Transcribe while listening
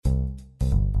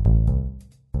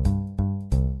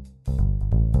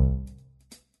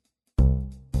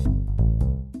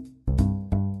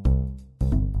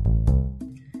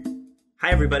Hi,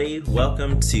 everybody.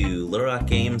 Welcome to Little Rock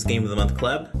Games Game of the Month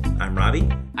Club. I'm Robbie.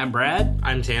 I'm Brad.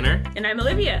 I'm Tanner. And I'm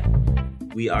Olivia.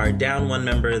 We are down one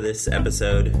member this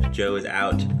episode. Joe is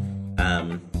out.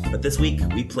 But this week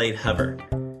we played Hover,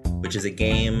 which is a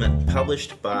game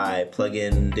published by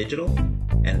Plugin Digital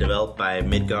and developed by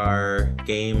Midgar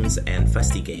Games and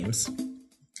Fusty Games.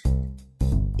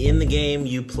 In the game,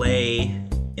 you play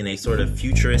in a sort of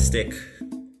futuristic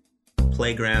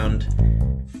playground.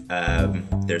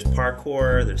 There's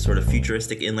parkour, there's sort of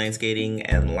futuristic inline skating,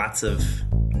 and lots of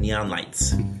neon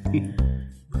lights.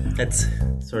 That's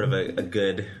sort of a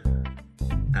good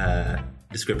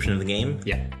description of the game.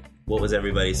 Yeah. What was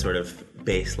everybody's sort of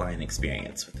baseline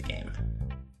experience with the game?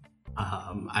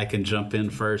 I can jump in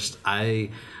first. I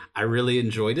really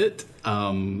enjoyed it.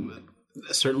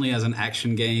 Certainly as an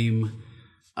action game,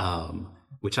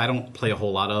 which I don't play a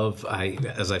whole lot of.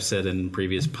 As I've said in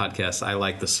previous podcasts, I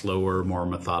like the slower, more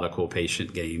methodical,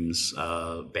 patient games,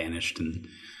 Banished and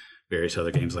various other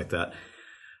games like that.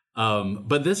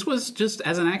 But this was just,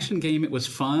 as an action game, it was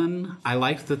fun. I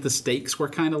liked that the stakes were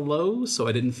kind of low, so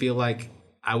I didn't feel like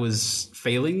I was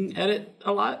failing at it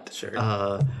a lot.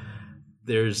 Sure.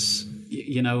 There's,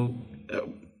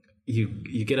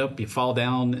 you get up, you fall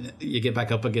down, you get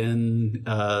back up again,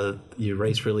 you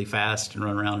race really fast and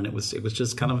run around, and it was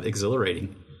just kind of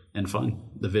exhilarating and fun.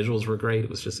 The visuals were great. It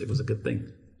was a good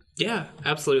thing. Yeah,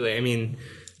 absolutely. I mean,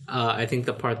 I think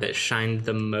the part that shined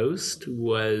the most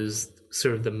was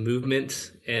sort of the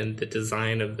movement and the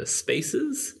design of the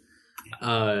spaces.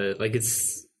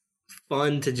 It's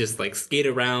fun to just skate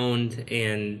around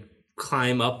and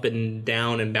climb up and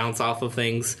down and bounce off of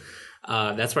things.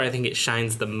 That's where I think it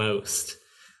shines the most.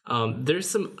 There's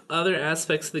some other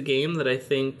aspects of the game that I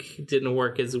think didn't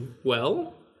work as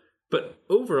well, but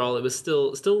overall it was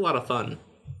still a lot of fun.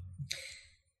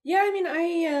 Yeah, I mean,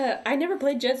 I never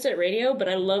played Jet Set Radio, but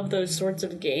I love those sorts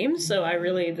of games. So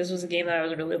this was a game that I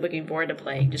was really looking forward to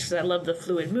playing, just because I love the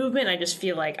fluid movement. I just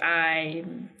feel like I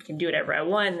can do whatever I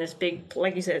want. This big,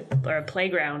 like you said, or a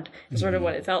playground is sort of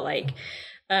what it felt like.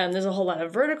 There's a whole lot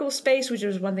of vertical space, which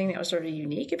was one thing that was sort of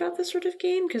unique about this sort of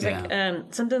game, because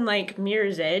something like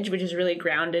Mirror's Edge, which is really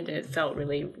grounded, and it felt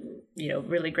really,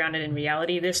 really grounded in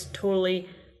reality. This totally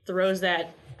throws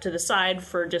that to the side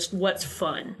for just what's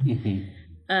fun. Mm-hmm.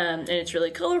 And it's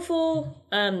really colorful.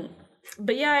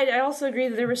 But yeah, I also agree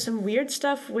that there was some weird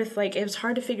stuff with, it was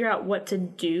hard to figure out what to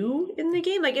do in the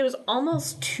game. It was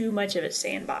almost too much of a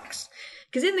sandbox.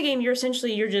 Because in the game, you're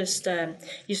just,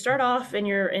 you start off and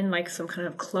you're in some kind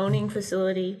of cloning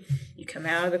facility. You come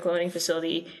out of the cloning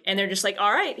facility and they're just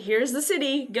all right, here's the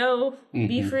city, go,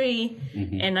 be free.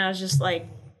 Mm-hmm. And I was just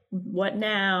what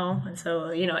now? And so,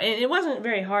 and it wasn't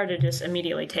very hard to just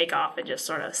immediately take off and just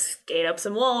sort of skate up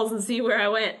some walls and see where I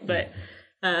went. But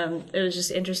it was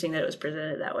just interesting that it was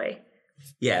presented that way.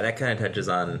 Yeah, that kind of touches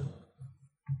on...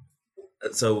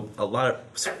 So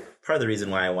part of the reason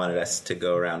why I wanted us to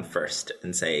go around first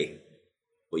and say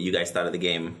what you guys thought of the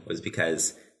game was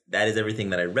because that is everything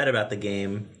that I read about the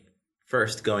game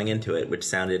first going into it, which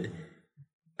sounded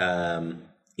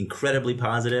incredibly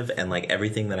positive and like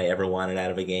everything that I ever wanted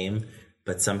out of a game.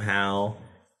 But somehow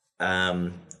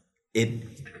it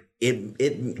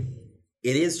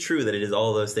is true that it is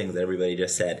all those things that everybody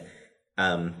just said,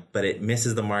 but it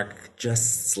misses the mark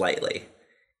just slightly.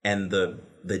 And the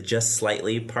just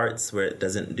slightly parts where it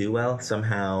doesn't do well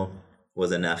somehow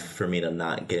was enough for me to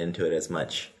not get into it as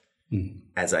much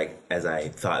as I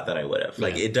thought that I would have.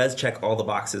 It does check all the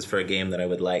boxes for a game that I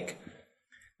would like.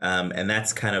 And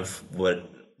that's kind of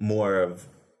more of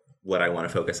what I want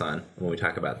to focus on when we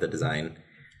talk about the design.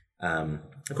 Of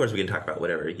course, we can talk about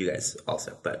whatever you guys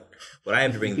also, but what I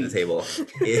have to bring to the table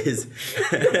is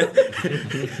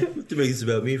to make this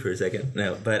about me for a second.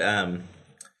 No, but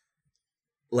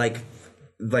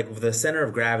the center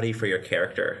of gravity for your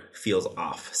character feels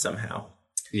off somehow.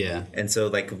 Yeah. And so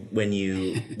when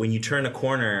you turn a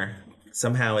corner,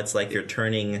 somehow it's like you're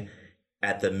turning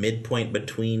at the midpoint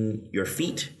between your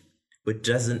feet, which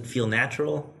doesn't feel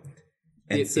natural.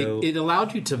 And it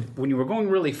allowed you to, when you were going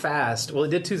really fast, well, it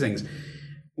did two things.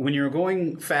 When you were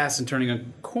going fast and turning a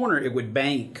corner, it would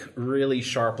bank really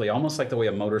sharply, almost like the way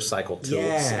a motorcycle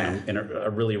tilts in a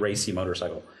really racy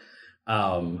motorcycle.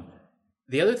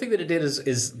 The other thing that it did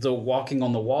is the walking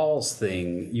on the walls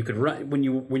thing. You could run when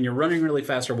you're running really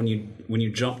fast, or when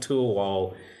you jump to a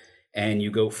wall and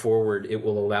you go forward, it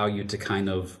will allow you to kind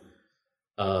of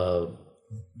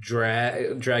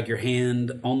drag your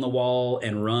hand on the wall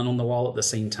and run on the wall at the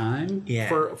same time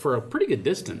for a pretty good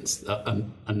distance.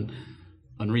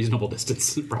 unreasonable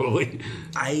distance, probably.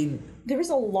 There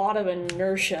was a lot of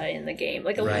inertia in the game,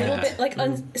 like a little bit. Like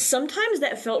sometimes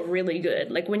that felt really good.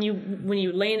 Like when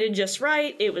you landed just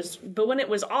right, it was. But when it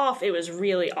was off, it was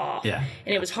really off. Yeah.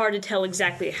 And it was hard to tell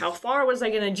exactly how far was I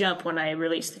going to jump when I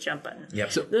released the jump button.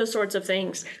 Yep. Those sorts of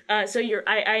things. So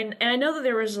I know that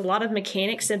there was a lot of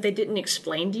mechanics that they didn't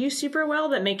explain to you super well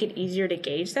that make it easier to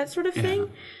gauge that sort of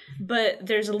thing. But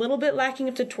there's a little bit lacking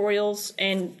of tutorials,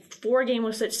 and for a game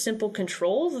with such simple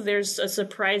controls, there's a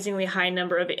surprisingly high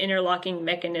number of interlocking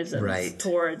mechanisms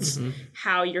towards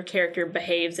how your character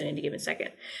behaves in any given second.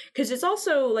 Because it's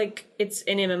also like it's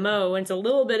an MMO, and it's a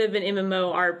little bit of an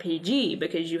MMO RPG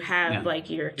because you have like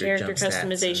your character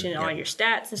customization and all your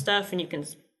stats and stuff, and you can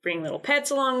bring little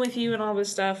pets along with you and all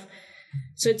this stuff.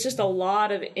 So it's just a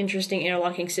lot of interesting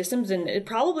interlocking systems, and it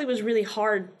probably was really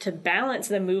hard to balance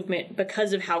the movement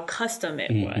because of how custom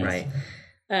it was. Right.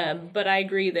 But I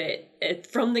agree that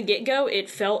from the get-go, it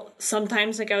felt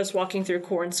sometimes like I was walking through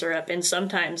corn syrup, and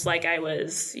sometimes like I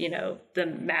was, the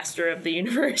master of the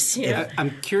universe.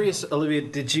 I'm curious, Olivia,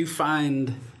 did you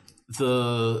find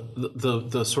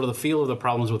the sort of the feel of the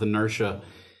problems with inertia?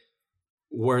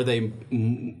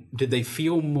 Did they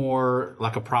feel more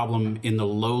like a problem in the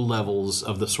low levels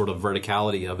of the sort of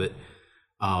verticality of it?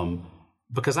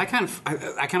 Because I kind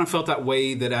of felt that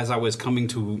way, that as I was coming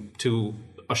to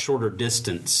a shorter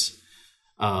distance,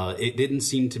 it didn't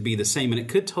seem to be the same, and it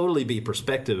could totally be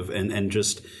perspective and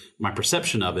just my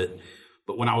perception of it.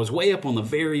 But when I was way up on the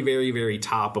very, very, very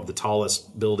top of the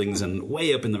tallest buildings and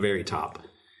way up in the very top,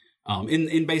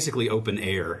 in basically open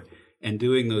air, and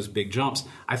doing those big jumps,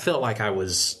 I felt like I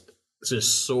was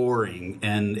just soaring,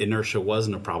 and inertia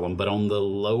wasn't a problem. But on the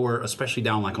lower, especially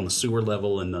down like on the sewer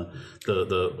level and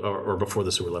or before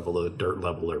the sewer level, the dirt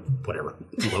level or whatever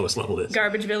the lowest level is.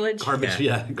 Garbage Village. Garbage.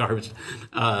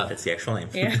 That's the actual name.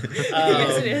 Yeah.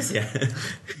 Yes, it is. Yeah.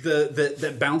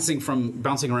 The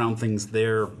bouncing around things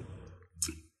there,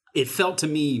 it felt to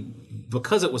me,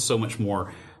 because it was so much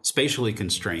more spatially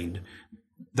constrained,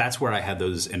 that's where I had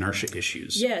those inertia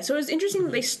issues. Yeah, so it was interesting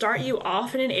that they start you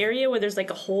off in an area where there's like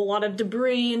a whole lot of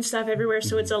debris and stuff everywhere.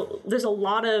 So there's a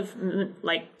lot of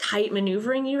like tight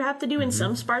maneuvering you have to do in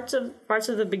some parts of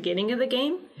the beginning of the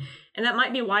game, and that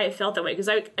might be why it felt that way. Because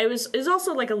it was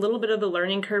also like a little bit of a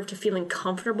learning curve to feeling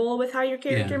comfortable with how your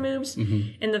character moves,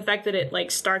 and the fact that it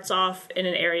like starts off in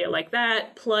an area like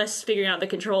that, plus figuring out the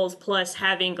controls, plus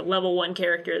having a level 1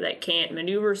 character that can't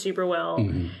maneuver super well.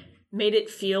 Made it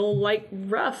feel like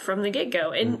rough from the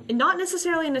get-go, and not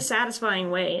necessarily in a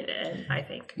satisfying way, I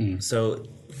think. So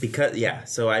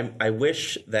I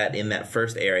wish that in that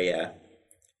first area,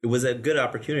 it was a good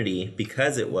opportunity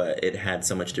because it had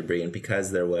so much debris, and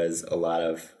because there was a lot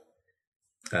of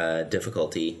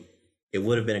difficulty. It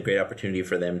would have been a great opportunity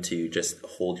for them to just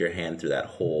hold your hand through that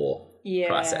whole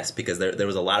process, because there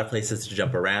was a lot of places to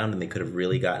jump around, and they could have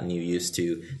really gotten you used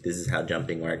to, this is how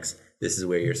jumping works, this is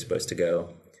where you're supposed to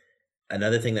go.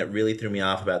 Another thing that really threw me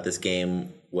off about this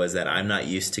game was that I'm not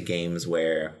used to games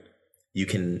where you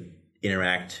can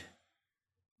interact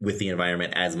with the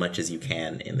environment as much as you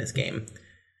can in this game.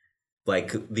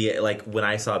 Like when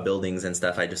I saw buildings and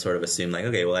stuff, I just sort of assumed like,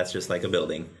 okay, well, that's just like a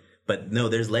building. But no,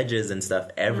 there's ledges and stuff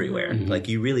everywhere. Like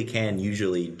you really can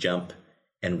usually jump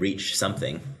and reach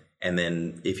something. And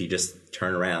then if you just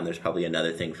turn around, there's probably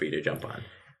another thing for you to jump on.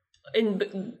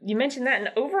 And you mentioned that,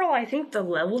 and overall, I think the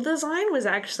level design was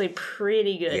actually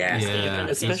pretty good. Yeah, in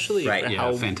this game, especially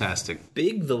how fantastic,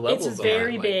 big the levels are. It's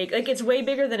very big. Like it's way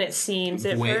bigger than it seems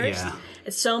at first. Yeah.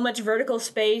 It's so much vertical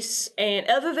space, and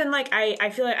other than like, I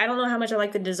feel like I don't know how much I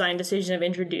like the design decision of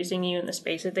introducing you in the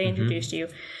space that they introduced you,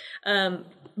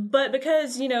 but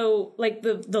because like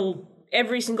the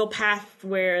every single path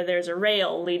where there's a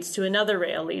rail leads to another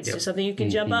rail, leads to something you can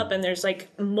jump up, and there's like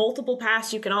multiple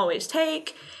paths you can always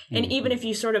take. And even if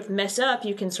you sort of mess up,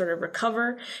 you can sort of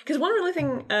recover. Because one really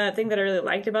thing that I really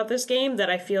liked about this game that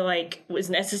I feel like was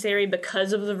necessary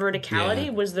because of the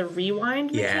verticality was the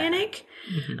rewind mechanic.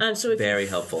 So if very you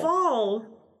helpful. fall,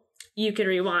 you could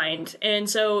rewind. And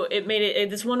so it made it,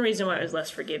 that's one reason why it was less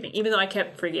forgiving, even though I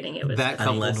kept forgetting it was. That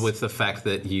coupled with the fact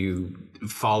that you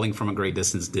falling from a great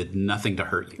distance did nothing to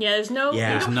hurt you. Yeah, there's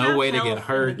no way to get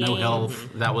hurt, no health.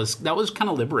 That was kind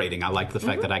of liberating. I liked the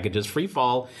fact that I could just free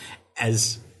fall.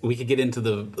 As we could get into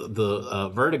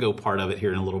the vertigo part of it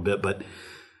here in a little bit, but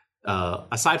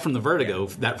aside from the vertigo,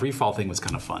 that free fall thing was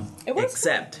kind of fun. It was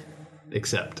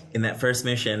Except in that first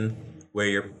mission where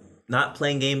you're not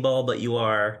playing game ball, but you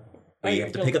are. Where you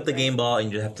have to pick up the game ball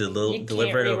and you just have to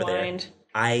deliver it over there.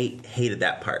 I hated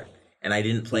that part, and I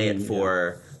didn't play it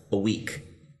for a week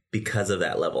because of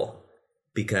that level.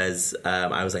 because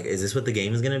I was like, is this what the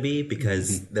game is going to be?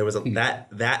 Because there was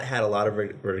that had a lot of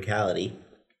verticality,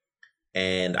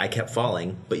 and I kept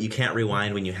falling, but you can't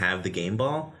rewind when you have the game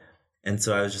ball. And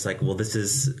so I was just like, well, this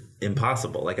is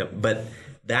impossible. But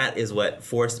that is what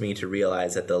forced me to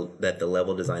realize that the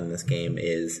level design in this game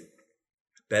is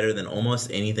better than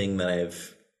almost anything that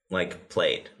I've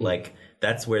played.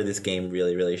 That's where this game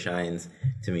really, really shines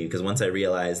to me, because once I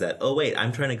realized that, oh wait,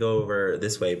 I'm trying to go over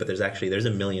this way, but there's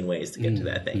a million ways to get to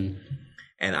that thing,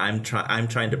 and I'm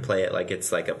trying to play it like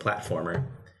it's like a platformer,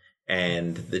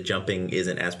 and the jumping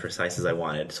isn't as precise as I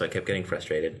wanted, so I kept getting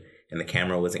frustrated, and the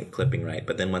camera wasn't clipping right.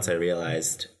 But then once I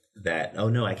realized that, oh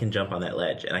no, I can jump on that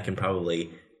ledge, and I can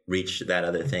probably reach that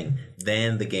other thing,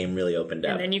 then the game really opened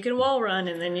up. And then you can wall run,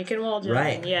 and then you can wall jump.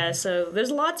 Right. Yeah, so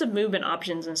there's lots of movement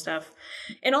options and stuff.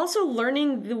 And also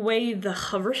learning the way the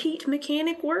hover heat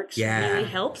mechanic works really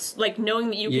helps. Like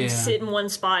knowing that you can sit in one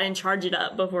spot and charge it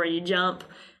up before you jump,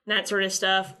 and that sort of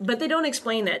stuff. But they don't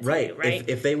explain that to you, right?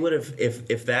 If they would have,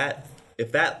 if that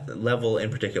level in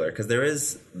particular, because there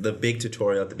is the big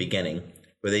tutorial at the beginning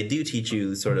where they do teach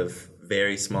you sort of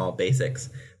very small basics.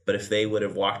 But if they would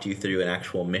have walked you through an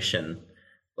actual mission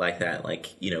like that,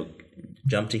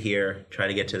 jump to here, try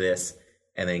to get to this,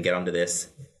 and then get onto this,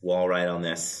 wall right on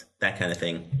this, that kind of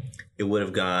thing, it would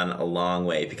have gone a long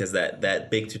way, because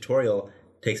that big tutorial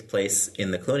takes place in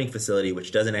the cloning facility,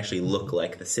 which doesn't actually look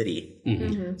like the city.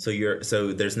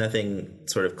 So there's nothing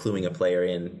sort of cluing a player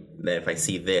in that if I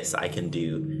see this, I can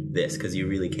do this, because you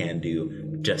really can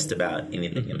do just about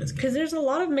anything in this game. Because there's a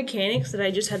lot of mechanics that I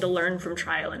just had to learn from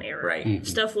trial and error. Right.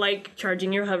 Stuff like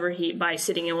charging your hover heat by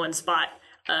sitting in one spot,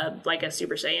 like a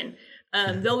Super Saiyan.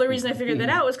 The only reason I figured that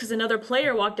out was because another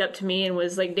player walked up to me and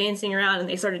was dancing around, and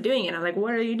they started doing it. I'm like,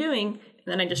 what are you doing? And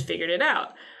then I just figured it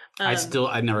out.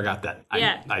 I never got that.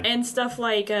 And stuff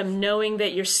like knowing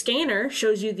that your scanner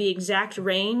shows you the exact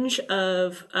range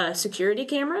of security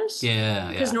cameras.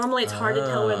 Yeah. Because normally it's hard to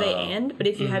tell where they end, but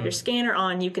if you have your scanner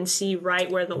on, you can see right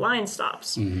where the line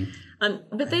stops.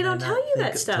 But they don't tell you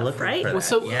that stuff, right? Well,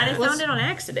 and I found it on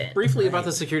accident. Briefly about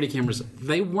the security cameras,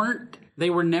 they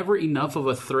were never enough of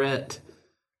a threat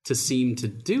to seem to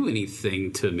do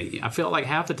anything to me. I felt like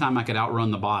half the time I could outrun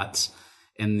the bots,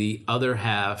 and the other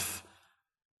half,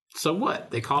 so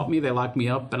what? They caught me, they locked me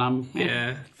up, and I'm...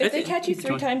 Yeah. If they catch you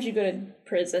 3 times, you go to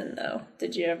prison, though.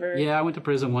 Did you ever... Yeah, I went to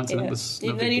prison once, and it was no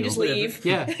then big you deal. just leave.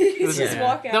 Yeah. You just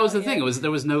walk out. That was the thing. There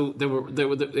was no...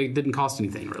 It didn't cost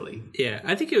anything, really. Yeah,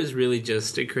 I think it was really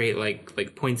just to create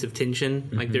like points of tension.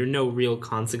 Like there are no real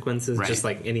consequences, just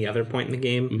like any other point in the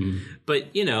game. But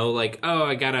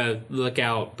I gotta look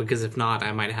out, because if not,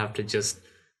 I might have to just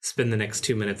spend the next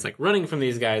 2 minutes running from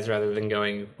these guys rather than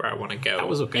going where I want to go. That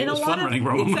was okay. And it was fun running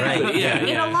from them. Exactly. Yeah.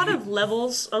 In a lot of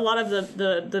levels, a lot of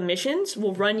the missions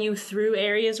will run you through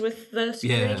areas with the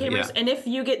security cameras. Yeah. And if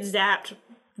you get zapped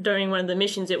during one of the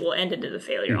missions, it will end into the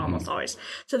failure almost always.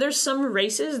 So there's some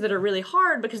races that are really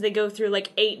hard because they go through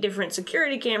 8 different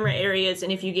security camera areas,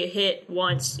 and if you get hit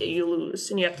once, you lose,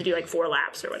 and you have to do 4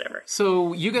 laps or whatever.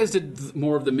 So you guys did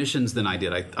more of the missions than I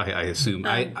did, I assume.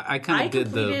 I kind of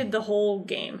did completed the whole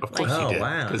game. Of course you did,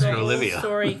 wow. because you're whole Olivia.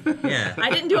 Story. Yeah. I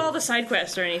didn't do all the side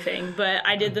quests or anything, but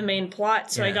I did the main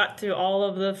plot, so I got through all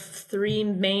of the 3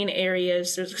 main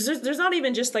areas. Because there's not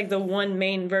even just the one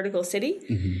main vertical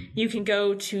city. You can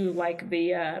go to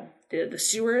the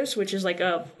sewers, which is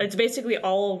it's basically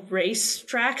all race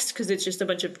tracks, because it's just a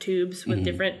bunch of tubes with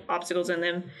different obstacles in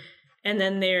them. And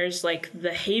then there's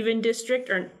the Haven district,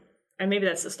 or maybe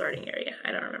that's the starting area.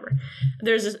 I don't remember.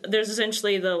 There's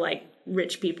essentially the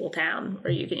rich people town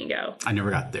where you can go. I never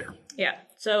got there. Yeah.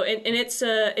 So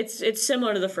it's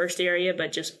similar to the first area,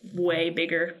 but just way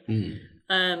bigger.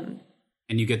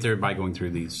 And you get there by going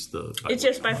through these. It's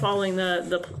just by following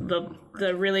the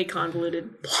really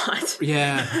convoluted plot.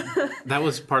 Yeah, that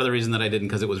was part of the reason that I didn't,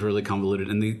 because it was really convoluted.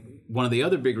 And one of the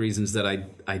other big reasons that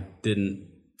I didn't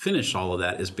finish all of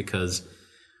that is because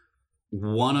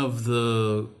one of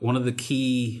the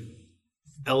key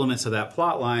elements of that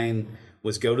plot line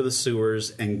was go to the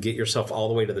sewers and get yourself all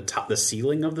the way to the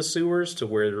ceiling of the sewers, to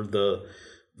where the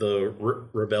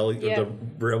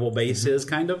rebel base is,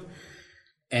 kind of.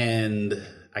 And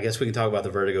I guess we can talk about the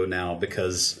vertigo now,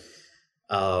 because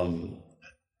the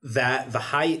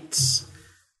heights,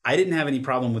 I didn't have any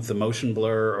problem with the motion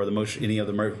blur or any of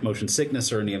the motion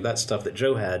sickness or any of that stuff that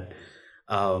Joe had.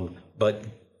 But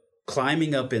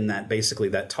climbing up in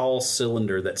that tall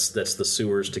cylinder that's the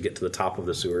sewers to get to the top of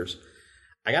the sewers,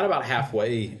 I got about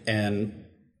halfway and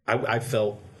I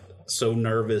felt so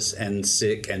nervous and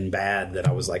sick and bad that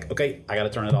I was like, okay, I got to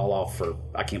turn it all off,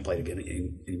 I can't play it again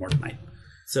anymore tonight.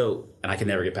 So, and I can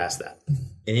never get past that.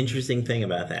 An interesting thing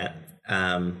about that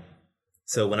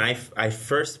So when I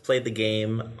first played the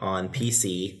game on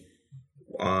PC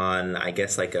on, I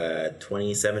guess, like a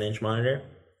 27-inch monitor,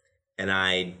 and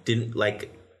I didn't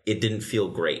like it. Didn't feel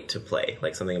great to play.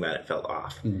 Like something about it felt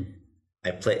off.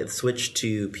 I switched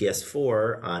to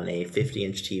PS4 on a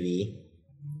 50-inch TV.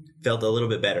 Felt a little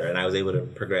bit better, and I was able to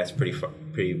progress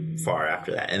pretty far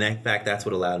after that. And in fact, that's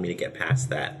what allowed me to get past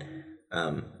that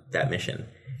mission.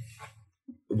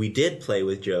 We did play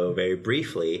with Joe very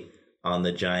briefly on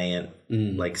the giant,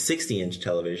 like 60-inch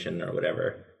television or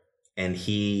whatever, and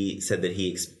he said that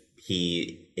he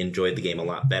enjoyed the game a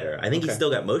lot better. I think he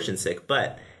still got motion sick,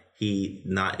 but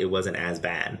it wasn't as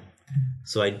bad.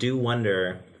 So I do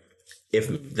wonder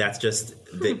if that's just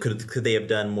could they have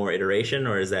done more iteration,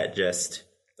 or is that just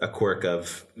a quirk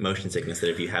of motion sickness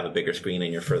that if you have a bigger screen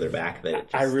and you're further back,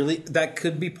 that that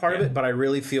could be part of it, but I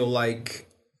really feel like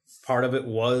part of it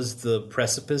was the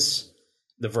precipice.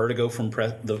 The vertigo from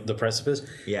the precipice,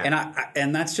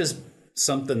 and that's just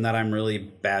something that I'm really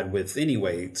bad with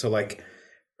anyway. So like,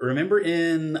 remember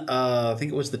in I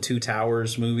think it was the Two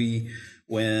Towers movie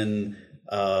when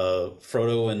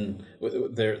Frodo and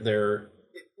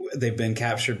they've been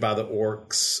captured by the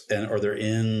orcs or they're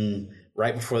in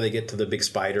right before they get to the big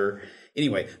spider.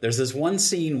 Anyway, there's this one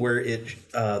scene where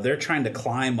they're trying to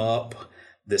climb up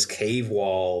this cave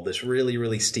wall, this really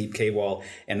really steep cave wall,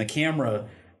 and the camera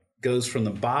goes from the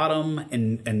bottom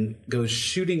and goes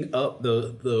shooting up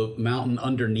the mountain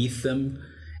underneath them,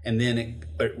 and then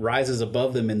it rises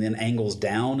above them and then angles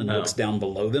down and looks down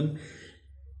below them.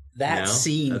 That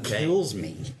scene kills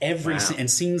me. And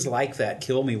scenes like that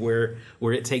kill me where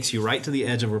it takes you right to the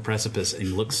edge of a precipice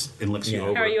and looks you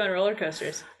over. How are you on roller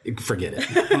coasters? Forget it.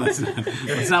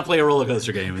 let's not play a roller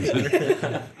coaster game.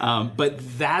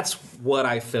 But that's what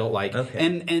I felt like.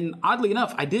 Okay. And oddly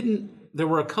enough, there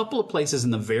were a couple of places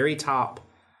in the very top,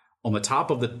 on the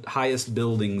top of the highest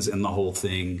buildings in the whole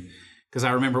thing. Because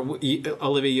I remember,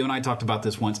 Olivia, you and I talked about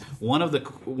this once. One of the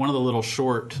little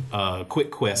short,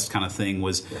 quick quest kind of thing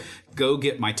was go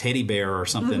get my teddy bear or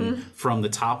something from the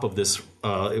top of this.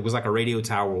 It was like a radio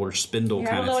tower or spindle kind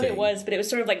of thing. I don't know what it was, but it was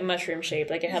sort of like mushroom shaped.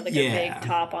 Like it had like a big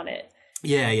top on it.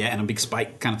 Yeah, and a big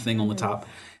spike kind of thing on the top.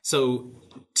 So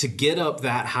to get up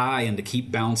that high and to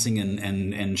keep bouncing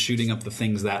and shooting up the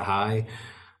things that high,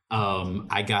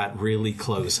 I got really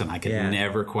close and I could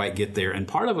never quite get there. And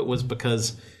part of it was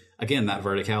because, again, that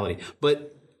verticality.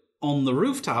 But on the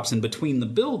rooftops and between the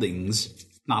buildings,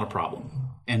 not a problem.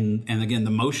 And again,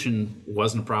 the motion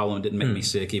wasn't a problem. It didn't make me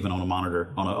sick, even on a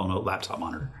monitor, on a laptop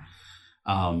monitor.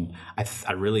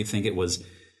 I really think it was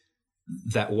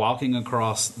that walking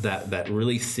across that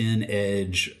really thin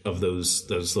edge of those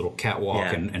little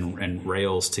catwalk and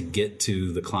rails to get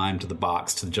to the climb to the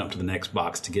box, to jump to the next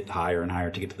box, to get higher and higher,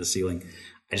 to get to the ceiling.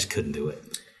 I just couldn't do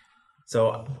it.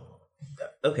 So,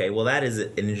 okay, well, that is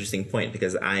an interesting point,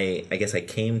 because I guess I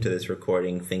came to this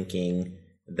recording thinking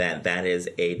that is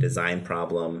a design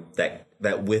problem that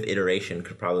with iteration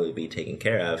could probably be taken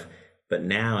care of. But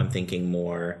now I'm thinking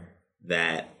more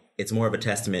that it's more of a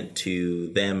testament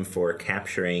to them for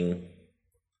capturing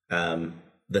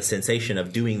the sensation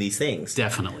of doing these things.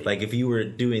 Definitely. Like if you were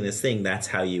doing this thing, that's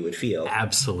how you would feel.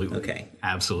 Absolutely. Okay.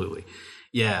 Absolutely.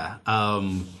 Yeah.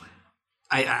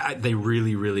 They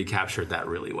really, really captured that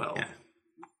really well. Yeah.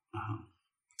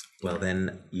 Well,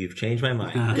 then you've changed my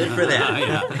mind. Good for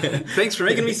them. Thanks for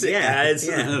making me sick, guys.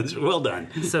 Yeah. Well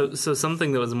done. So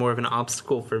something that was more of an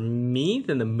obstacle for me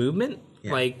than the movement,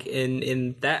 like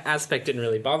in that aspect didn't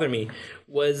really bother me,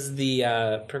 was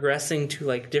the progressing to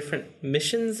like different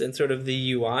missions and sort of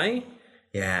the UI.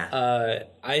 Yeah.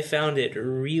 I found it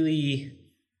really,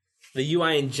 the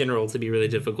UI in general, to be really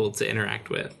difficult to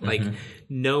interact with. Like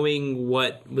knowing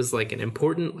what was like an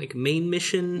important like main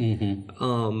mission,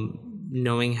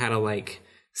 knowing how to like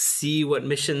see what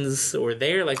missions were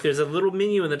there. Like there's a little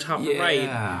menu in the top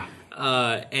right.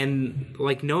 And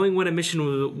like knowing what a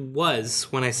mission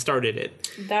was when I started it.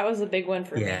 That was a big one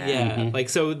for me. Yeah. Like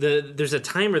so there's a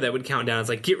timer that would count down. It's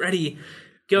like, get ready,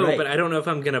 go. Right. But I don't know if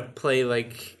I'm going to play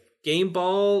like game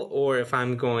ball or if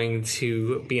I'm going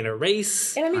to be in a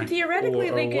race. And I mean, theoretically,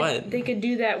 they could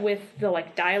do that with the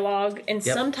like dialogue, and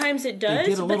sometimes it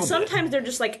does, but sometimes they're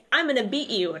just like, "I'm going to beat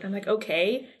you," and I'm like,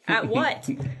 "Okay, at what?"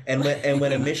 and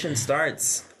when a mission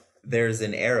starts, there's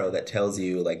an arrow that tells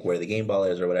you like where the game ball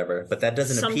is or whatever, but that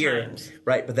doesn't appear.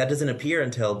 Right, but that doesn't appear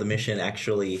until the mission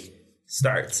actually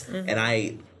starts. And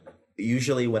I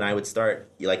usually, when I would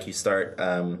start, like you start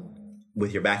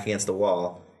with your back against the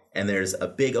wall, and there's a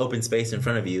big open space in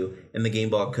front of you, and the game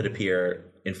ball could appear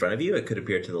in front of you. It could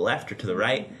appear to the left or to the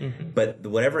right. But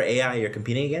whatever AI you're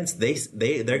competing against,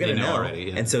 they're going to know already.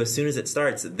 Yeah. And so as soon as it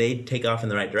starts, they take off in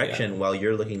the right direction while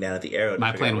you're looking down at the arrow.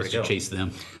 My plan was to chase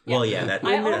them. Well, yeah, I that's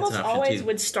an almost option always too.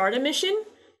 would start a mission,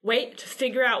 wait to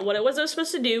figure out what it was I was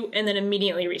supposed to do, and then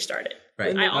immediately restart it.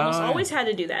 Right. I almost always had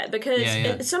to do that because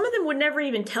Yeah. some of them would never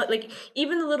even tell. Like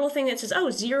even the little thing that says,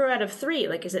 "Oh, 0 out of 3."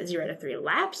 Like, is it 0 out of 3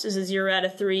 laps? Is it 0 out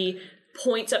of 3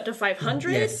 points up to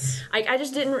 500? Yes. I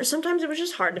just didn't. Sometimes it was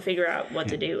just hard to figure out what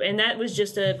to do, and that was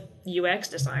just a UX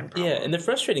design problem. Yeah, and the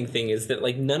frustrating thing is that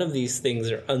like none of these things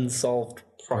are unsolved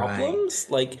problems.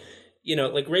 Like, you know,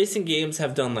 like racing games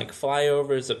have done like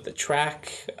flyovers of the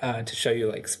track to show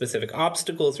you like specific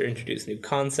obstacles or introduce new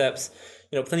concepts.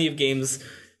 You know, plenty of games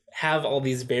have all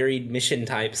these varied mission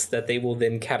types that they will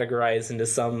then categorize into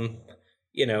some,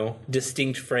 you know,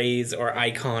 distinct phrase or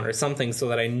icon or something so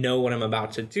that I know what I'm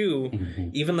about to do.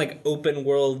 Even like open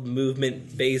world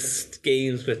movement based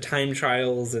games with time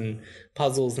trials and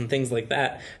puzzles and things like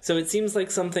that. So it seems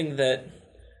like something that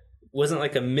wasn't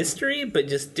like a mystery, but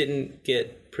just didn't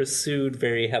get pursued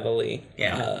very heavily.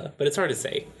 Yeah. But it's hard to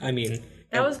say. I mean,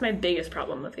 That was my biggest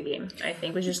problem with the game, I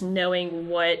think, was just knowing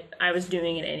what I was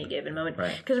doing at any given moment.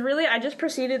 Right. Because really, I just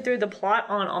proceeded through the plot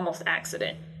on almost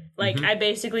accident. Like, I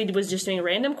basically was just doing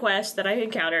random quests that I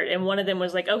encountered, and one of them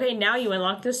was like, okay, now you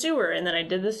unlock the sewer, and then I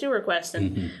did the sewer quest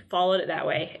and followed it that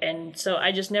way. And so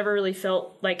I just never really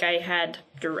felt like I had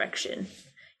direction.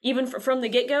 Even from the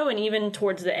get-go and even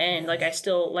towards the end, like I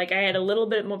had a little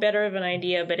bit more better of an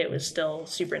idea, but it was still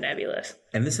super nebulous.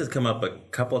 And this has come up a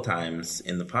couple times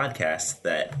in the podcast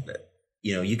that,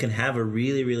 you know, you can have a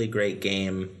really, really great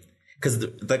game because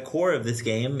the core of this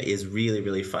game is really,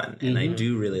 really fun, and I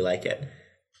do really like it.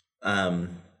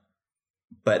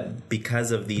 But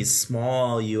because of these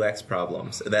small UX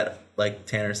problems that, like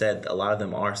Tanner said, a lot of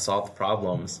them are solved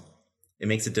problems, it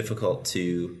makes it difficult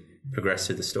to progress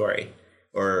through the story.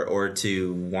 Or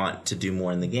to want to do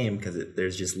more in the game because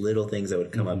there's just little things that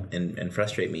would come up and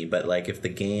frustrate me. But like if the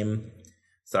game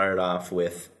started off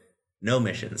with no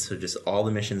missions, so just all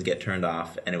the missions get turned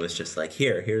off, and it was just like,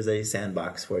 here's a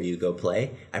sandbox for you, go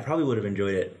play, I probably would have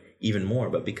enjoyed it even more.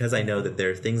 But because I know that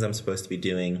there are things I'm supposed to be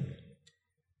doing,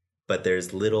 but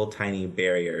there's little tiny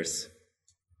barriers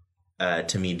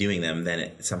to me doing them, then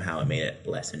it made it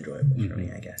less enjoyable for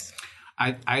me, I guess.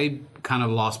 I kind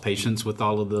of lost patience with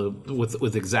all of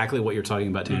with exactly what you're talking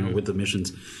about, Tanner, with the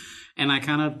missions. And I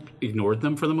kind of ignored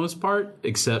them for the most part,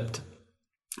 except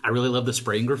I really love the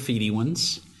spraying graffiti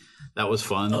ones. That was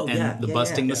fun.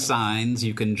 Busting the signs.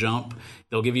 You can jump.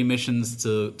 They'll give you missions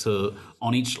to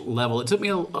on each level. It took me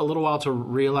a little while to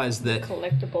realize that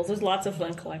Collectibles. There's lots of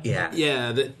fun collectibles.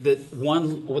 Yeah,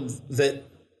 that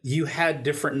you had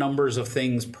different numbers of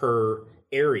things per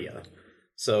area.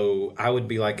 So I would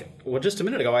be like, well, just a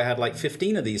minute ago I had like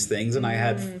 15 of these things, and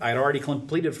I'd already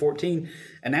completed 14,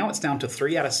 and now it's down to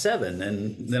 3 out of 7,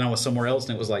 and then I was somewhere else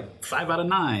and it was like 5 out of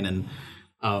 9, and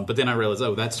but then I realized,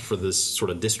 that's for this sort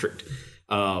of district,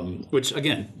 which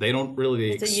again they don't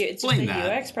really explain it's just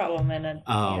a UX problem,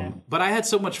 and but I had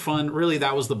so much fun. Really,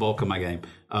 that was the bulk of my game: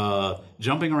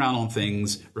 jumping around on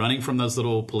things, running from those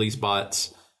little police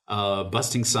bots.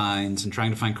 Busting signs and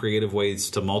trying to find creative ways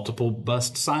to multiple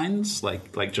bust signs,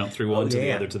 like jump through one to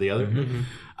the other to the other.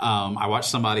 I watched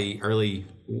somebody early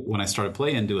when I started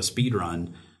playing do a speed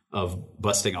run of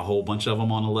busting a whole bunch of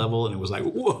them on a level, and it was like,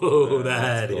 whoa,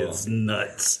 that is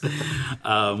nuts.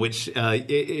 Which,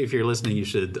 if you're listening, you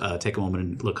should take a moment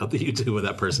and look up the YouTube of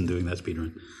that person doing that speed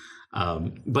run.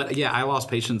 But yeah, I lost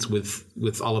patience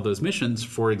with all of those missions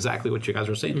for exactly what you guys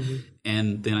were saying.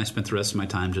 And then I spent the rest of my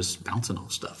time just bouncing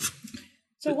off stuff.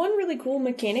 So one really cool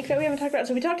mechanic that we haven't talked about.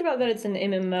 So we talked about that it's an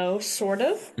MMO, sort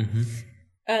of.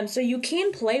 So you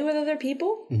can play with other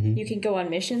people. You can go on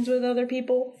missions with other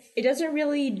people. It doesn't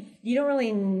really,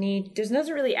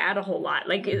 doesn't really add a whole lot.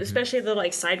 Like, especially the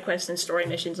like side quests and story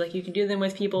missions, like you can do them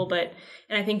with people, and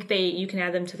I think you can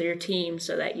add them to your team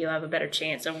so that you'll have a better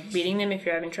chance of beating them if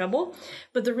you're having trouble.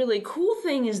 But the really cool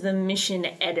thing is the mission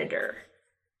editor.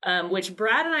 Which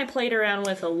Brad and I played around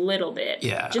with a little bit,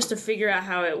 just to figure out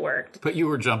how it worked. But you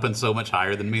were jumping so much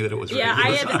higher than me that it was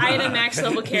ridiculous. I had a max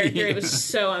level character. It was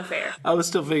so unfair. I was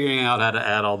still figuring out how to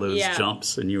add all those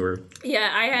jumps, and you were. Yeah,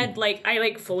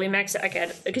 I fully maxed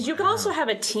out. Because you can also have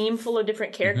a team full of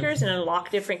different characters and unlock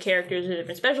different characters with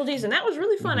different specialties, and that was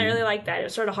really fun. I really liked that. It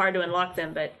was sort of hard to unlock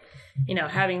them, but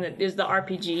having the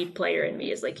RPG player in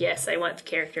me is like, yes, I want the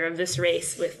character of this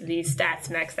race with these stats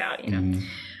maxed out.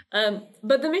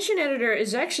 But the mission editor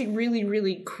is actually really,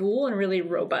 really cool and really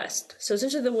robust. So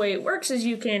essentially the way it works is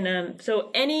you can,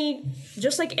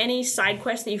 just like any side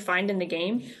quest that you find in the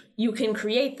game, you can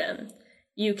create them.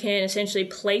 You can essentially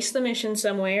place the mission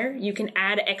somewhere. You can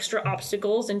add extra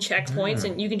obstacles and checkpoints,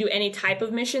 and you can do any type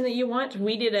of mission that you want.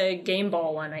 We did a game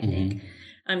ball one, I think.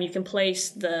 You can place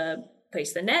the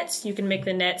nets. You can make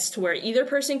the nets to where either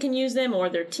person can use them, or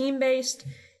they're team based.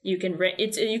 You can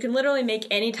literally make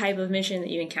any type of mission that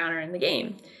you encounter in the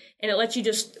game. And it lets you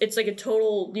it's like a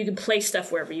total, you can place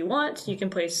stuff wherever you want. You can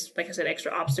place, like I said,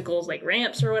 extra obstacles like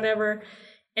ramps or whatever.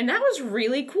 And that was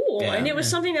really cool. Yeah, and it was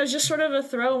something that was just sort of a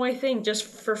throwaway thing, just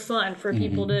for fun, for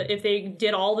people to, if they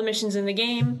did all the missions in the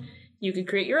game, you could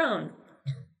create your own.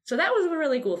 So that was a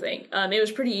really cool thing. It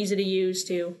was pretty easy to use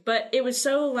too, but it was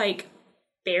so like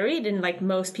buried, and like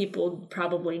most people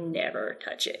probably never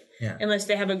touch it unless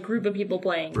they have a group of people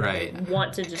playing and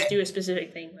want to just do a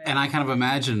specific thing. And I kind of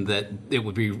imagined that it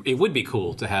would be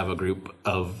cool to have a group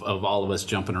of all of us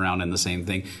jumping around in the same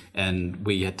thing. And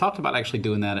we had talked about actually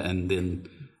doing that, and then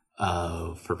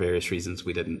for various reasons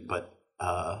we didn't. But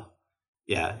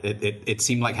it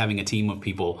seemed like having a team of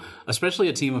people, especially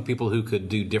a team of people who could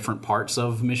do different parts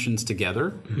of missions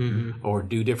together, or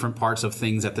do different parts of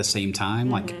things at the same time.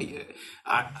 Like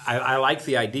I like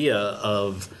the idea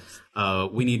of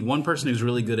we need one person who's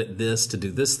really good at this to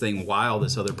do this thing while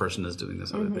this other person is doing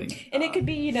this other thing. And it could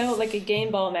be, like a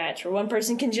game ball match where one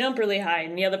person can jump really high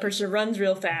and the other person runs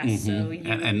real fast. So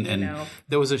and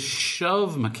there was a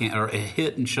shove mechanic, or a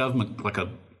hit and shove like a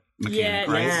mechanic,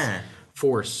 right? Yeah.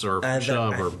 Force or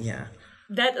shove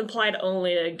that applied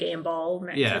only to game ball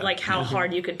match, like how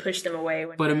hard you could push them away.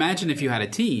 But imagine if you had a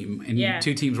team and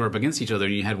two teams were up against each other,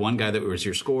 and you had one guy that was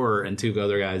your scorer and two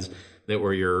other guys that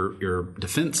were your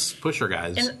defense pusher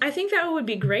guys. And I think that would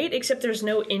be great, except there's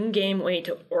no in-game way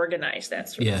to organize that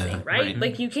sort of thing, right?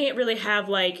 Like you can't really have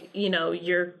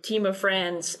your team of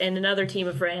friends and another team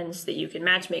of friends that you can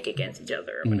matchmake against each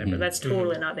other or whatever. That's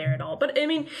totally not there at all. But I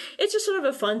mean, it's just sort of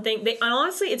a fun thing.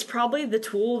 Honestly, it's probably the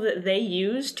tool that they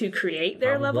use to create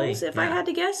their levels, if I had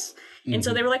to guess. And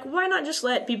so they were like, why not just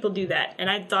let people do that?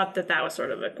 And I thought that was sort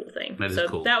of a cool thing. That is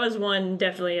cool. That was one,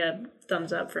 definitely a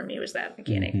thumbs up for me, was that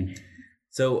mechanic.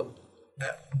 So,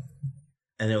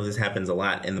 I know this happens a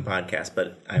lot in the podcast,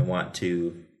 but I want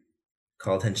to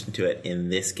call attention to it in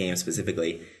this game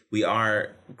specifically. We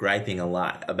are griping a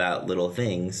lot about little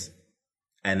things,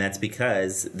 and that's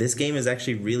because this game is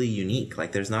actually really unique.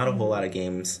 Like, there's not a whole lot of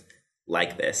games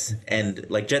like this. And,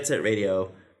 like, Jet Set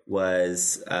Radio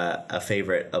was a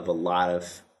favorite of a lot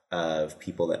of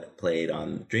people that played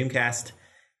on Dreamcast,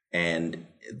 and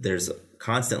there's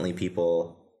constantly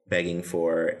people begging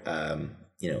for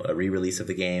a re-release of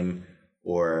the game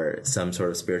or some sort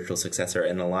of spiritual successor.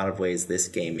 In a lot of ways, this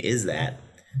game is that.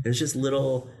 There's just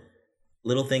little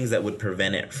things that would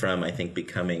prevent it from, I think,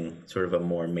 becoming sort of a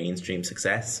more mainstream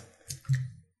success.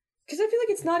 Because I feel like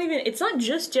it's not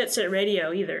just Jet Set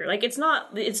Radio either. Like it's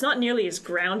not nearly as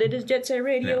grounded as Jet Set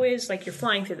Radio is. Like you're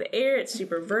flying through the air, it's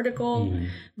super vertical,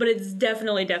 but it's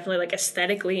definitely like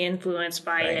aesthetically influenced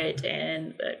by it,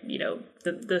 and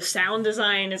the sound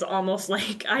design is almost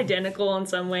like identical in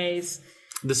some ways.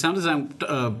 The sound design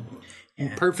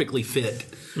perfectly fit.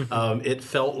 It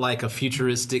felt like a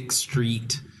futuristic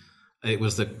street. It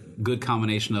was the good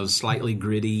combination of slightly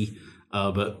gritty,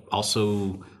 but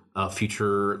also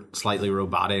future, slightly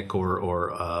robotic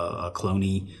or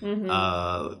clone-y.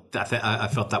 I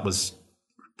felt that was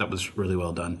really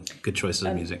well done. Good choices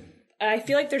of music. I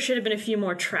feel like there should have been a few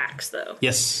more tracks, though.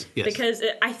 Yes. Because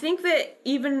I think that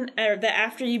even that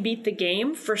after you beat the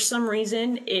game, for some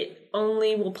reason, it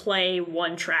only will play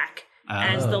one track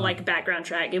as the background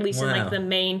track, at least in the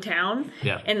main town.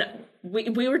 Yeah. And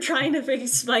we were trying to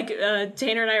fix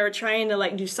Tanner and I were trying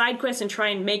to do side quests and try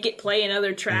and make it play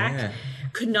another track. Yeah.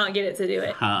 Could not get it to do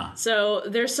it. So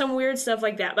there's some weird stuff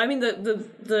like that. But I mean,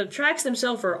 the tracks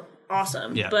themselves are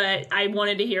awesome, but I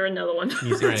wanted to hear another one.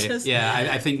 Right.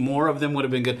 I think more of them would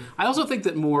have been good. I also think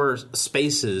that more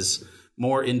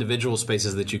individual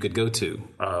spaces that you could go to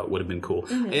would have been cool.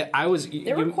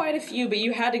 There were quite a few, but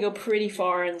you had to go pretty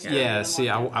far.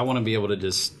 I want to be able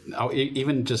to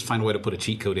even just find a way to put a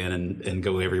cheat code in and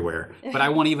go everywhere. But I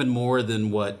want even more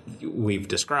than what we've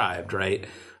described, right?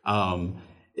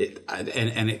 It's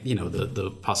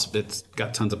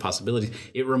got tons of possibilities.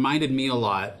 It reminded me a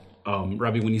lot,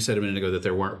 Robbie, when you said a minute ago that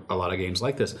there weren't a lot of games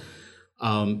like this.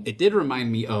 It did remind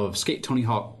me of Tony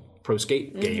Hawk Pro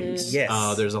Skate games.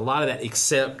 Yes. There's a lot of that,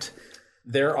 except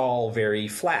they're all very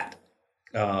flat.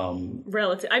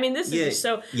 Relative. I mean, this Yeah, is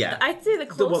so. yeah. I'd say the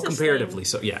closest. Well, comparatively,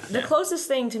 so yeah. The closest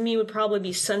thing to me would probably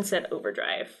be Sunset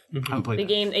Overdrive. I haven't played The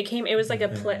that. game. It was like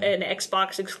an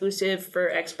Xbox exclusive for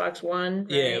Xbox One.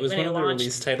 Yeah, right, it was when one of the launched.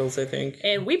 release titles, I think.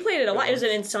 And we played it a lot. It was an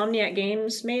Insomniac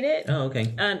Games made it. Oh,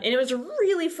 okay. And it was a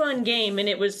really fun game, and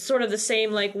it was sort of the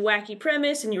same like wacky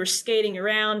premise, and you were skating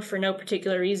around for no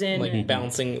particular reason. Like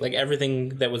bouncing, like everything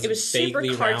that was, It was super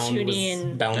vaguely round was cartoony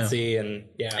and- bouncy, and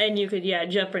yeah. And you could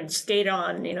jump and skate on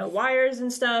wires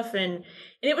and stuff, and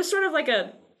it was sort of like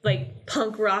a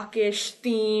punk rockish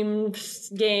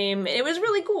themed game. It was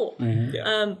really cool.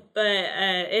 Yeah. And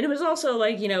it was also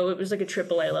like it was like a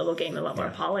AAA level game, a lot more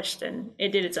polished, and it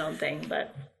did its own thing.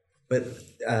 But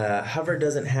Hover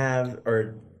doesn't have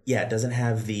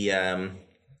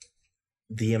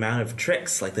the amount of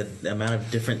tricks, like the amount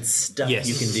of different stuff Yes.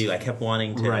 you can do. I kept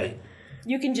wanting to. Right.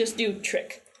 you can just do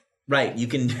trick, Right. You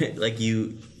can exactly.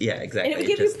 and it would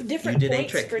give Just- you different did a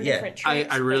points trick. for different tricks.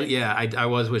 I really, I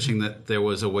was wishing that there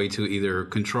was a way to either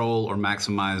control or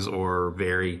maximize or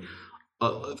vary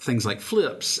things like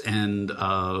flips and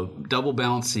double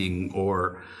bouncing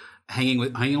or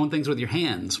hanging on things with your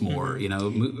hands more,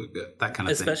 that kind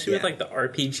of Especially with Yeah. like the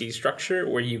RPG structure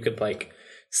where you could like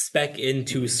spec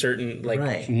into certain like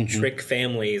Right. trick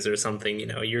families or something.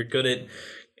 You're good at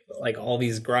like all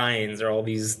these grinds or all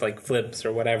these like flips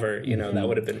or whatever. That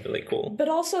would have been really cool. But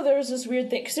also there was this weird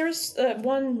thing, because there was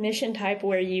one mission type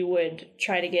where you would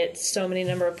try to get so many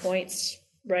number of points,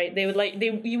 right?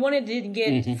 You wanted to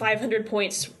get 500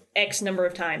 points X number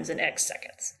of times in X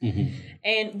seconds.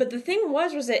 But the thing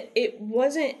was that it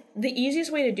wasn't, the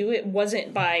easiest way to do it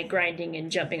wasn't by grinding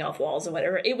and jumping off walls and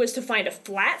whatever. It was to find a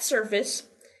flat surface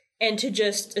and to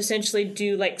just essentially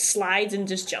do like slides and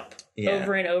just jump.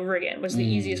 Over and over again was the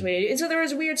easiest way to do it. And so there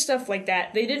was weird stuff like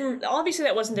that. Obviously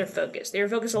that wasn't their focus. They were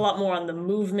focused a lot more on the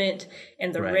movement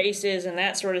and the races and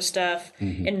that sort of stuff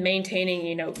and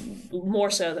maintaining, more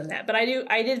so than that. But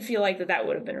I did feel like that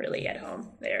would have been really at home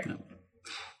there.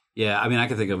 Yeah, I mean, I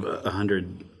could think of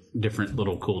 100 different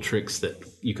little cool tricks that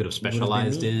you could have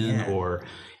specialized neat, in, yeah.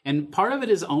 and part of it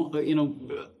is,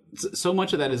 so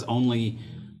much of that is only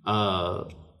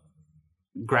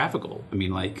graphical. I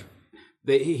mean, like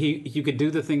you could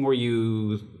do the thing where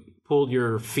you pulled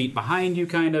your feet behind you,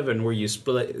 kind of, and where you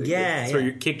split,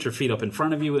 you kicked your feet up in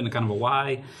front of you in a kind of a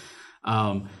Y.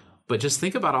 But just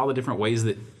think about all the different ways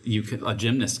that a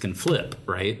gymnast can flip,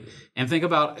 right? And think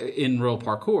about in real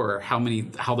parkour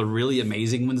how the really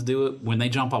amazing ones do it. When they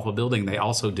jump off a building, they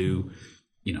also do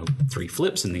 3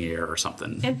 flips in the air or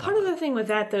something. And part of the thing with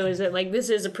that though is that this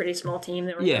is a pretty small team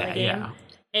that we're playing the game. Yeah.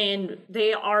 And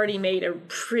they already made a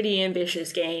pretty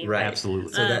ambitious game. Right.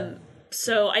 Absolutely. So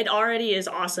So it already is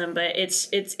awesome, but it's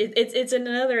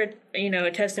another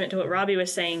a testament to what Robbie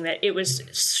was saying, that it was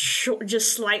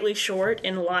just slightly short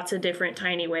in lots of different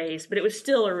tiny ways, but it's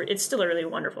still a really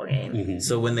wonderful game.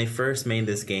 So when they first made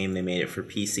this game, they made it for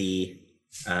PC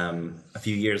a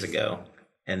few years ago,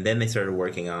 and then they started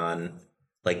working on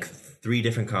like 3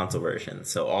 different console versions.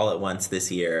 So all at once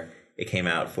this year, it came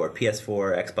out for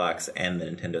PS4, Xbox, and the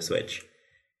Nintendo Switch.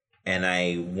 And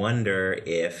I wonder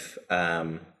if,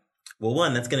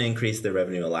 one, that's going to increase the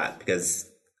revenue a lot, because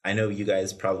I know you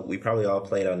guys we probably all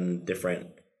played on different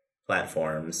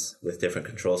platforms with different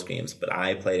control schemes, but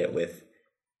I played it with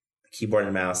keyboard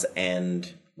and mouse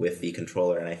and with the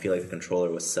controller, and I feel like the controller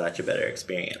was such a better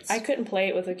experience. I couldn't play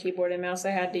it with a keyboard and mouse.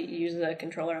 I had to use the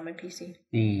controller on my PC.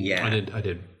 Yeah. I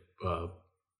did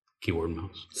keyboard and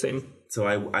mouse. Same. So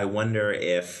I wonder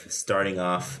if starting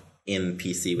off in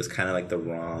PC was kind of like the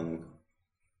wrong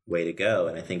way to go,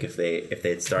 and I think if they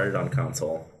had started on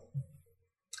console,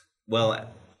 well,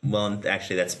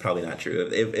 actually that's probably not true.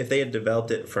 If they had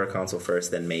developed it for a console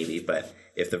first, then maybe. But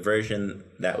if the version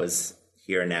that was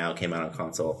here now came out on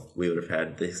console, we would have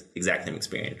had this exact same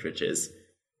experience, which is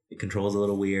it controls a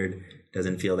little weird,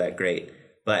 doesn't feel that great.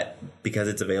 But because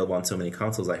it's available on so many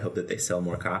consoles, I hope that they sell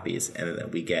more copies and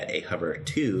that we get a Hover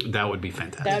 2. That would be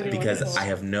fantastic. That'd be Because wonderful. I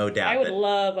have no doubt I would that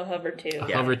love a Hover 2.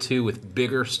 Yeah. Hover 2 with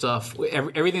bigger stuff,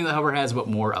 everything that Hover has, but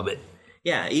more of it.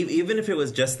 Yeah, even if it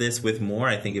was just this with more,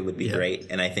 I think it would be great,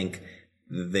 and I think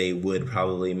they would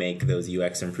probably make those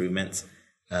UX improvements.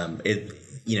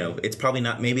 It's probably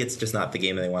not. Maybe it's just not the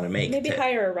game they want to make. Maybe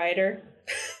hire a writer.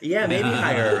 Yeah, maybe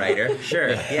hire a writer. Sure.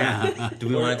 Yeah. Do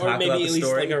we want to Or talk maybe about the at least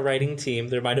story? like a writing team.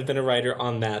 There might have been a writer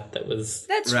on that was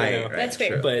That's Right, fair. right, That's fair.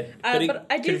 sure. but it But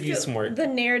I could do have used feel some work. the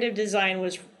narrative design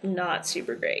was not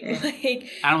super great. I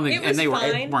don't think, it was and they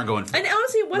fine. weren't going for And it.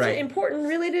 honestly, it wasn't Right. important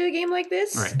really to a game like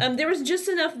this. Right. There was just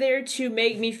enough there to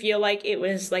make me feel like it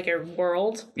was like a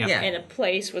world Yeah. and a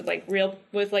place with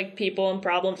like people and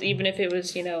problems, even if it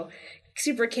was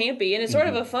super campy, and it's sort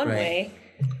of a fun way.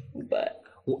 But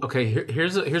Okay,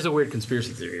 here's a weird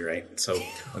conspiracy theory, right? So,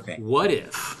 Okay. what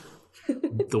if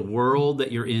the world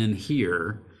that you're in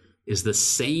here is the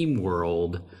same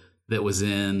world that was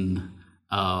in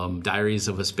Diaries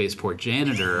of a Spaceport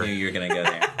Janitor? I knew you were going to go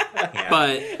there. Yeah.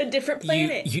 But a different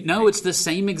planet. you know it's the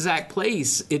same exact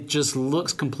place. It just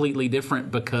looks completely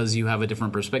different because you have a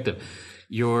different perspective.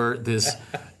 You're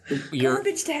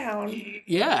Garbage Town.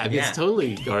 yeah, it's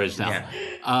totally Garbage Town.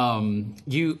 Yeah.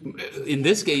 You in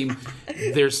this game,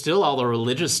 there's still all the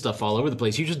religious stuff all over the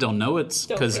place. You just don't know it's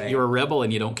because you're a rebel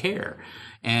and you don't care.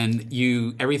 And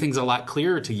everything's a lot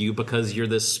clearer to you because you're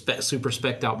this super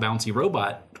specced out bouncy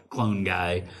robot clone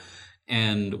guy.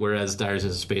 And whereas Diaries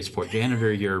of a Spaceport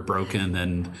Janitor, you're broken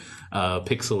and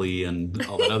pixely and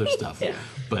all that other stuff.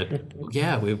 But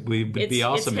yeah, we'd be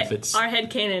awesome if it's our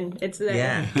headcanon. It's there.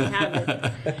 Yeah. We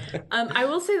have it. I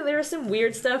will say there was some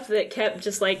weird stuff that kept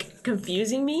just like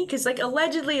confusing me because like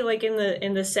allegedly like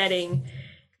in the setting,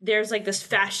 there's like this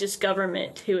fascist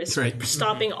government who is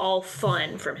stopping all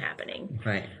fun from happening.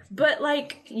 Right. But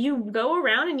like you go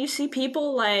around and you see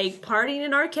people like partying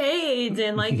in arcades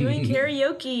and like doing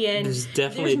karaoke and There's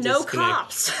definitely there's no disconnect.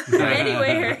 cops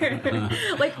anywhere.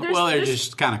 Like they're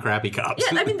just kind of crappy cops.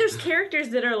 yeah, I mean there's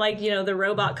characters that are like, you know, the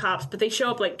robot cops, but they show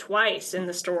up like twice in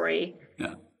the story.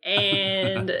 Yeah.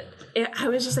 And I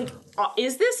was just like,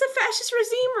 is this a fascist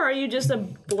regime or are you just a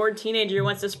bored teenager who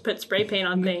wants to put spray paint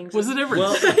on things? What's the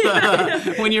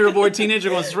difference? When you're a bored teenager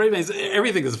who wants to spray paint,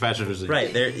 everything is a fascist regime.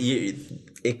 Right.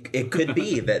 It could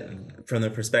be that from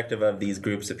the perspective of these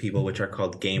groups of people, which are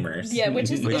called gamers. Yeah, which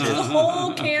is a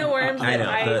whole can of worms. I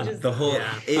know that the whole.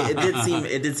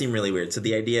 It did seem really weird. So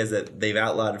the idea is that they've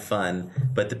outlawed fun,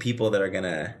 but the people that are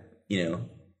gonna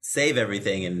save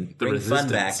everything and bring fun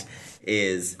back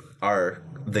are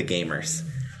the gamers.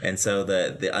 And so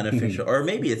the unofficial, or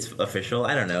maybe it's official,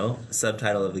 I don't know.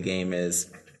 Subtitle of the game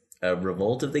is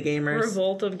Revolt of the Gamers.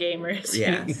 Revolt of Gamers.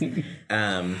 Yeah.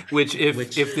 Which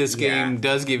if this game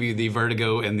does give you the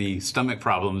vertigo and the stomach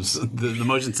problems, the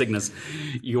motion sickness,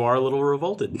 you are a little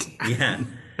revolted. Yeah.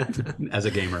 As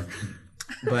a gamer.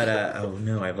 But oh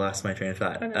no, I've lost my train of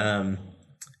thought.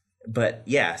 But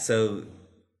yeah, so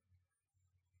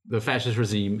the fascist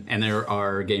regime, and there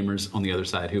are gamers on the other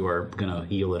side who are going to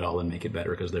heal it all and make it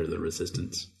better because they're the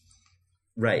resistance.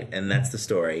 Right, and that's the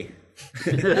story.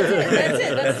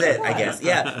 That's it. I guess.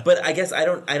 Yeah, but I guess I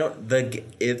don't.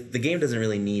 The game doesn't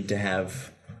really need to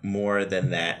have more than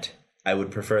that. I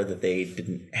would prefer that they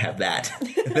didn't have that.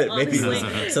 That maybe it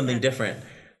was something different.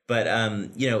 But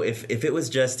if it was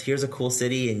just here's a cool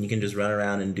city and you can just run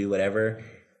around and do whatever,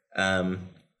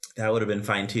 that would have been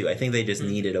fine too. I think they just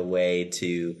needed a way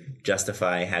to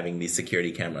justify having these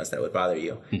security cameras that would bother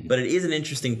you. But it is an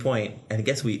interesting point, and I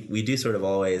guess we do sort of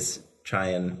always try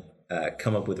and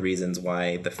come up with reasons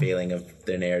why the failing of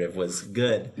their narrative was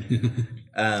good.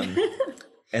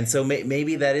 And so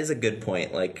maybe that is a good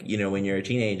point. Like, when you're a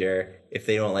teenager, if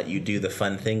they don't let you do the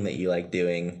fun thing that you like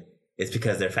doing, it's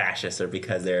because they're fascists or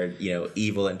because they're,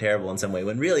 evil and terrible in some way.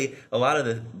 When really, a lot of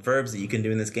the verbs that you can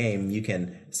do in this game, you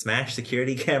can smash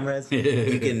security cameras,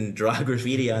 you can draw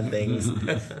graffiti on things.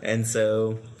 And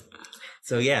so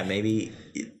yeah, maybe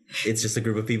it's just a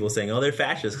group of people saying, oh, they're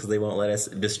fascists because they won't let us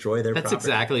destroy their property. That's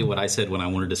exactly what I said when I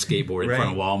wanted to skateboard in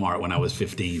front of Walmart when I was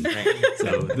 15. Right.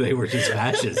 So they were just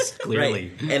fascists,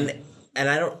 clearly. Right. And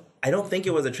I don't think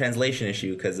it was a translation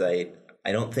issue because I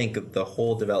don't think the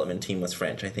whole development team was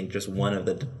French. I think just one of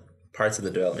the parts of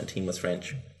the development team was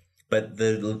French. But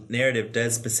the narrative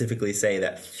does specifically say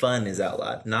that fun is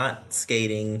outlawed. Not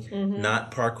skating,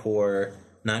 not parkour,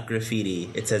 not graffiti.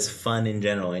 It says fun in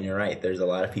general. And you're right. There's a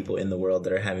lot of people in the world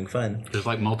that are having fun. There's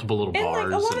like multiple little And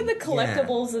bars. like a lot of the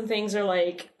collectibles and things are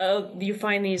like, you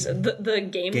find these the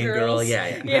game girls,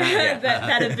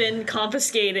 that have been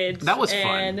confiscated. That was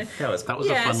and fun. That was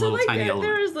a fun little tiny element.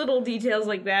 There's little details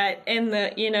like that, and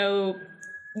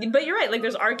but you're right. Like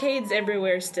there's arcades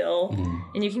everywhere still,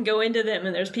 and you can go into them,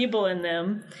 and there's people in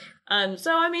them.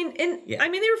 So I mean, they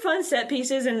were fun set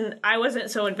pieces, and I wasn't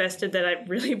so invested that it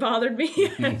really bothered me.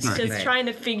 I was just trying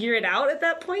to figure it out at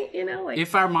that point,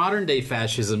 If our modern day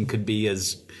fascism could be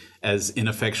as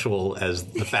ineffectual as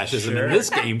the fascism in this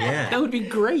game, that would be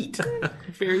great.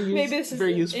 Maybe this is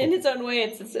very useful. In its own way.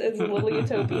 It's a little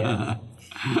utopia.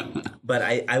 But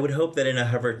I would hope that in a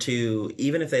Hover 2,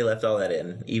 even if they left all that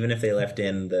in, even if they left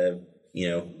in the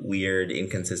weird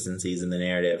inconsistencies in the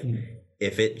narrative,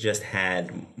 if it just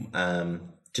had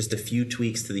just a few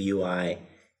tweaks to the UI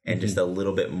and just a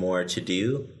little bit more to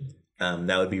do,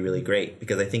 that would be really great.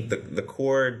 Because I think the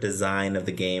core design of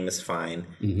the game is fine,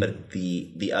 but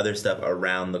the other stuff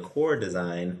around the core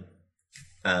design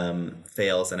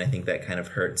fails, and I think that kind of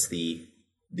hurts the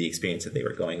experience that they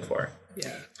were going for.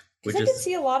 Yeah. Which I could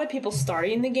see a lot of people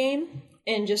starting the game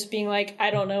and just being like,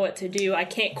 I don't know what to do. I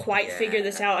can't quite figure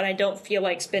this out, and I don't feel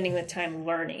like spending the time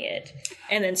learning it,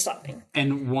 and then stopping.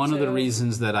 And one of the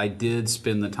reasons that I did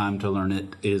spend the time to learn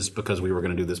it is because we were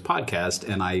going to do this podcast,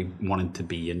 and I wanted to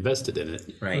be invested in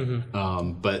it. right.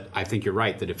 But I think you're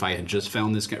right that if I had just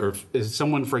found this, or if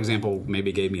someone, for example,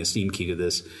 maybe gave me a Steam key to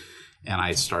this, and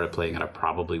I started playing it, I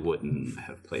probably wouldn't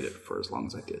have played it for as long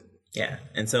as I did. Yeah,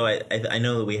 and so I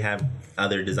know that we have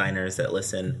other designers that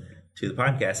listen to the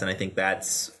podcast, and I think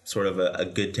that's sort of a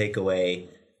good takeaway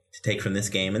to take from this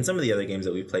game and some of the other games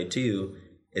that we've played too,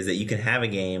 is that you can have a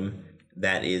game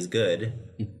that is good,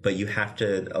 but you have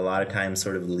to a lot of times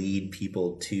sort of lead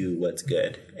people to what's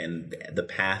good, and the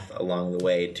path along the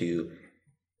way to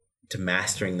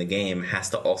mastering the game has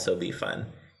to also be fun.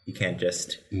 You can't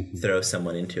just throw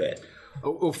someone into it.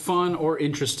 Or fun or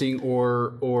interesting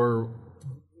or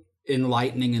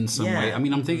enlightening in some way. I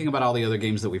mean, I'm thinking about all the other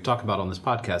games that we've talked about on this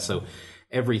podcast. So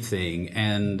Everything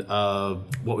and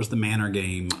what was the Manor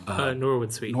game?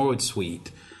 Norwood Suite. Norwood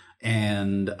Suite.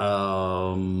 And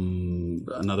another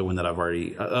one that I've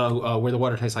already Where the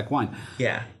Water Tastes Like Wine.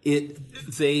 Yeah.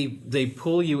 They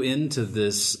pull you into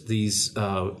these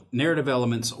narrative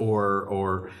elements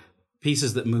or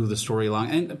pieces that move the story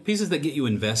along and pieces that get you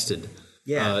invested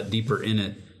deeper in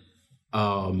it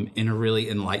in a really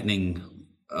enlightening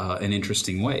and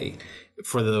interesting way.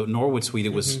 For the Norwood Suite,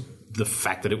 it was the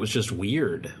fact that it was just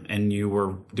weird, and you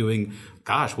were doing,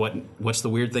 gosh, what's the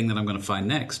weird thing that I'm going to find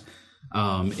next?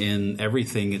 In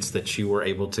Everything, it's that you were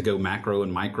able to go macro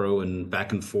and micro and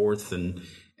back and forth,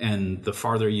 and the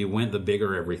farther you went, the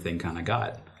bigger everything kind of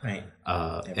got. Right.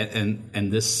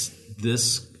 And this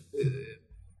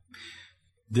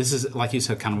is, like you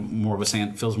said, kind of more of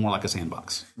feels more like a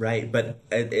sandbox. Right, but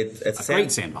it's a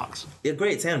great sandbox. A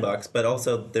great sandbox, but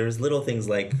also there's little things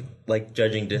like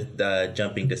judging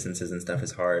jumping distances and stuff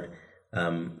is hard.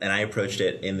 And I approached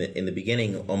it in the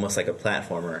beginning almost like a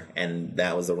platformer, and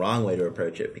that was the wrong way to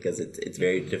approach it because it's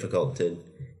very difficult to,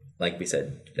 like we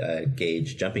said,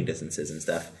 gauge jumping distances and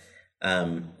stuff.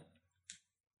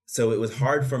 So it was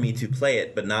hard for me to play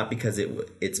it, but not because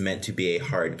it's meant to be a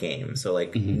hard game. So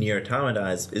like Nier Automata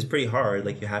is pretty hard.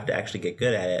 Like you have to actually get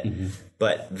good at it.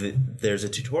 But there's a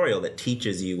tutorial that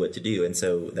teaches you what to do. And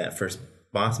so that first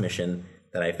boss mission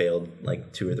that I failed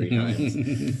like 2 or 3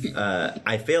 times,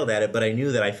 I failed at it, but I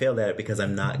knew that I failed at it because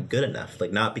I'm not good enough.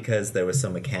 Like not because there was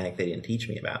some mechanic they didn't teach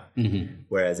me about.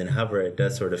 Whereas in Hover, it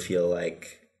does sort of feel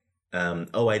like,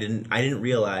 I didn't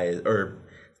realize, or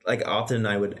like often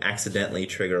I would accidentally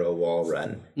trigger a wall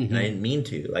run, and I didn't mean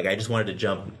to. Like I just wanted to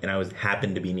jump, and I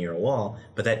happened to be near a wall,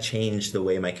 but that changed the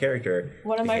way my character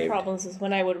One of behaved. my problems is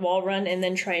when I would wall run and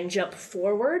then try and jump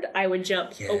forward, I would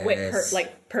jump away,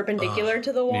 perpendicular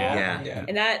to the wall. Yeah.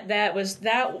 And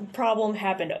that problem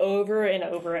happened over and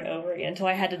over and over again until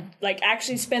I had to like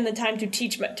actually spend the time to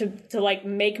teach to like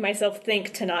make myself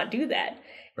think to not do that.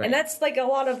 Right. And that's like a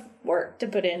lot of work to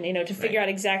put in, to figure out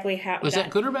exactly how. Was that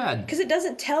good or bad? Because it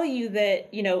doesn't tell you that,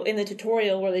 in the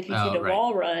tutorial where they teach you to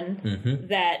wall run,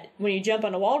 that when you jump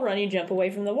on a wall run, you jump away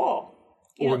from the wall.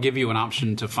 Or give you an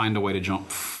option to find a way to jump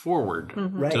forward,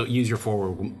 to use your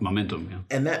forward momentum.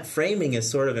 Yeah. And that framing is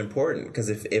sort of important because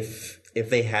if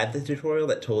they had the tutorial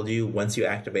that told you once you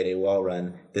activate a wall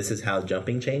run, this is how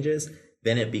jumping changes,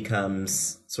 then it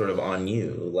becomes sort of on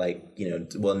you. Like,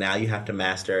 well, now you have to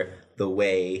master the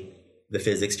way the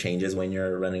physics changes when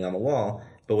you're running on the wall.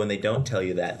 But when they don't tell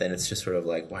you that, then it's just sort of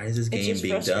like, why is this game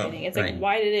being dumb? It's like,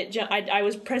 why did it jump? I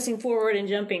was pressing forward and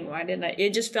jumping. Why didn't I?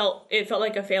 It felt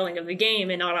like a failing of the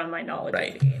game and not on my knowledge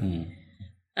of the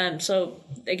game. So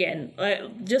again,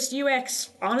 just UX,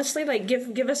 honestly, like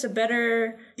give us a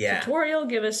better tutorial,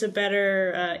 give us a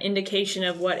better indication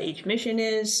of what each mission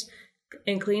is,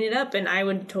 and clean it up. And I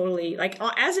would totally, like,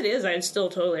 as it is, I would still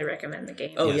totally recommend the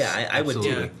game. Oh yeah, I would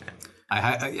too.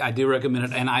 I do recommend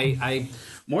it, and I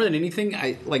more than anything,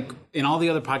 I like in all the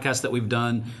other podcasts that we've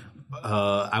done,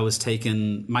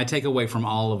 my takeaway from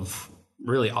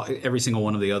every single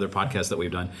one of the other podcasts that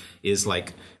we've done is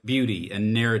like beauty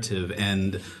and narrative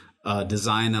and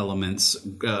design elements,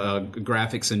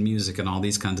 graphics and music and all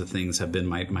these kinds of things have been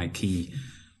my key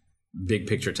big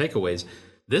picture takeaways.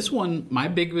 This one, my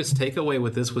biggest takeaway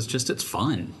with this was just it's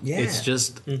fun. Yeah. It's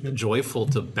just joyful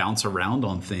to bounce around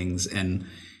on things and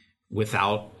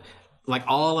without like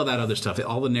all of that other stuff,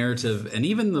 all the narrative and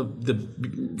even the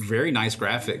very nice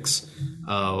graphics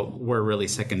were really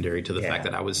secondary to the fact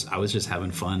that I was just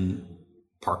having fun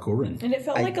parkouring. And it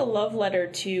felt like a love letter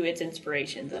to its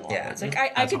inspirations and all. It's like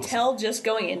I could tell just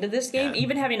going into this game,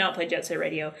 even having not played Jet Set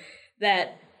Radio,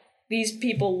 that these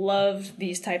people love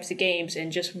these types of games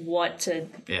and just want to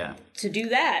do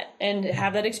that and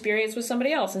have that experience with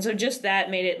somebody else. And so just that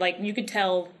made it like you could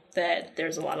tell that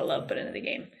there's a lot of love put into the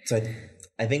game. So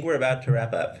I think we're about to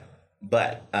wrap up,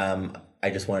 but I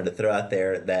just wanted to throw out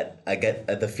there that I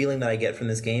get the feeling that I get from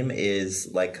this game is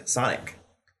like Sonic.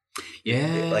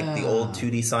 Yeah. Like the old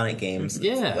 2D Sonic games.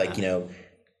 Yeah. Like, you know,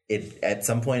 it at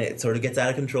some point it sort of gets out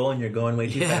of control and you're going way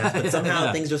too fast. But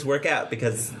somehow things just work out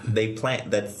because they plan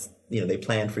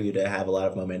for you to have a lot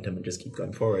of momentum and just keep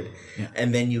going forward. Yeah.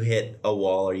 And then you hit a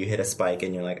wall or you hit a spike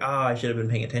and you're like, oh, I should have been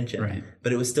paying attention. Right.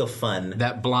 But it was still fun.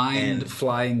 That blind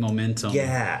flying momentum.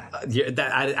 Yeah.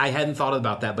 I hadn't thought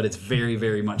about that, but it's very,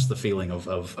 very much the feeling of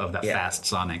that fast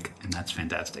Sonic, and that's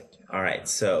fantastic. All right,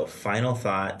 so final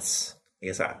thoughts. I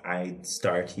guess I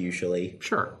start usually.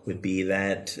 Sure. Would be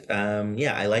that,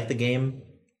 I like the game.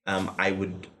 I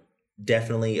would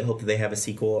definitely hope that they have a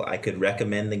sequel. I could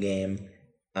recommend the game.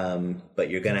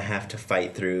 But you're going to have to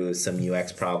fight through some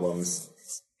UX problems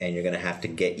and you're going to have to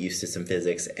get used to some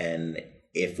physics. And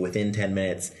if within 10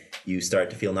 minutes you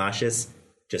start to feel nauseous,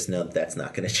 just know that's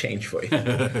not going to change for you.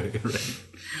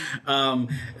 Right.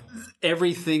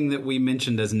 Everything that we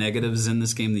mentioned as negatives in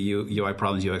this game, the UI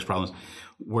problems, UX problems,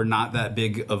 were not that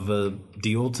big of a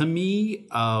deal to me.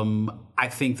 I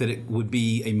think that it would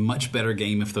be a much better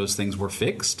game if those things were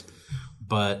fixed.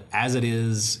 But as it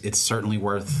is, it's certainly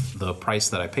worth the price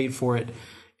that I paid for it.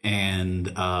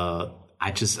 And I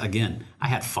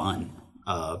had fun,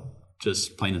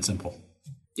 just plain and simple.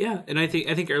 Yeah, and I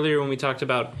think earlier when we talked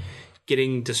about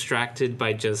getting distracted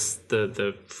by just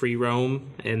the free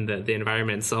roam and the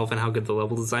environment itself and how good the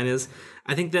level design is,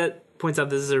 I think that points out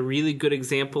this is a really good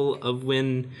example of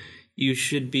when you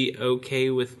should be okay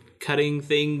with cutting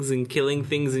things and killing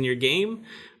things in your game.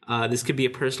 This could be a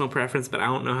personal preference, but I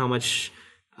don't know how much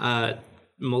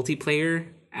multiplayer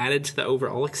added to the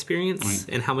overall experience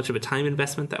and how much of a time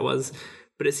investment that was.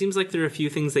 But it seems like there are a few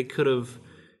things they could have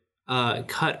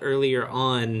cut earlier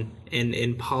on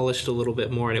and polished a little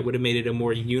bit more, and it would have made it a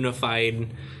more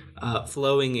unified,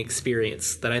 flowing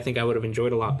experience that I think I would have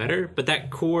enjoyed a lot better. But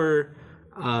that core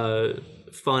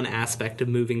fun aspect of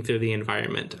moving through the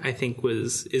environment, I think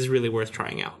is really worth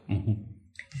trying out. Mm-hmm.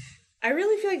 I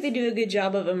really feel like they do a good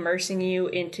job of immersing you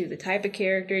into the type of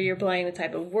character you're playing, the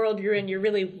type of world you're in. You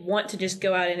really want to just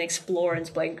go out and explore and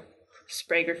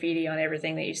spray graffiti on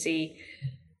everything that you see.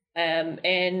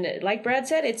 And like Brad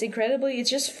said, it's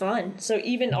just fun. So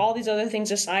even all these other things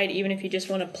aside, even if you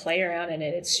just want to play around in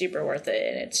it, it's super worth it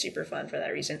and it's super fun for that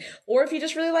reason. Or if you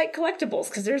just really like collectibles,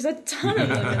 because there's a ton of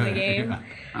them in the game.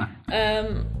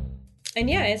 And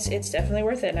yeah, it's definitely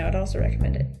worth it, and I would also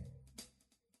recommend it.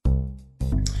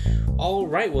 All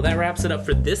right, well, that wraps it up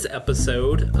for this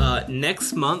episode.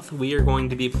 Next month, we are going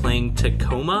to be playing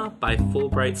Tacoma by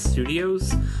Fulbright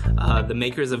Studios, the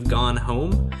makers of Gone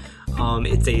Home.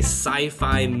 It's a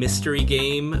sci-fi mystery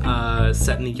game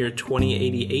set in the year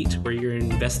 2088 where you're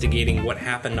investigating what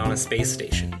happened on a space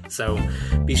station. So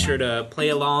be sure to play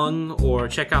along or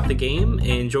check out the game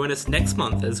and join us next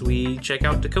month as we check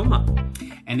out Tacoma.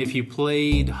 And if you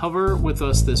played Hover with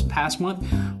us this past month,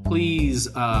 please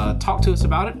talk to us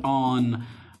about it on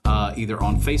either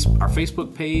on our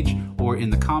Facebook page or in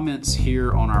the comments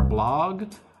here on our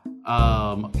blog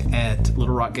at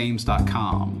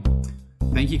littlerockgames.com.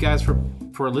 Thank you guys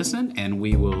for listening, and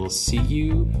we will see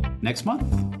you next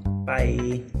month.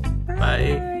 Bye.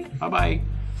 Bye. Bye-bye.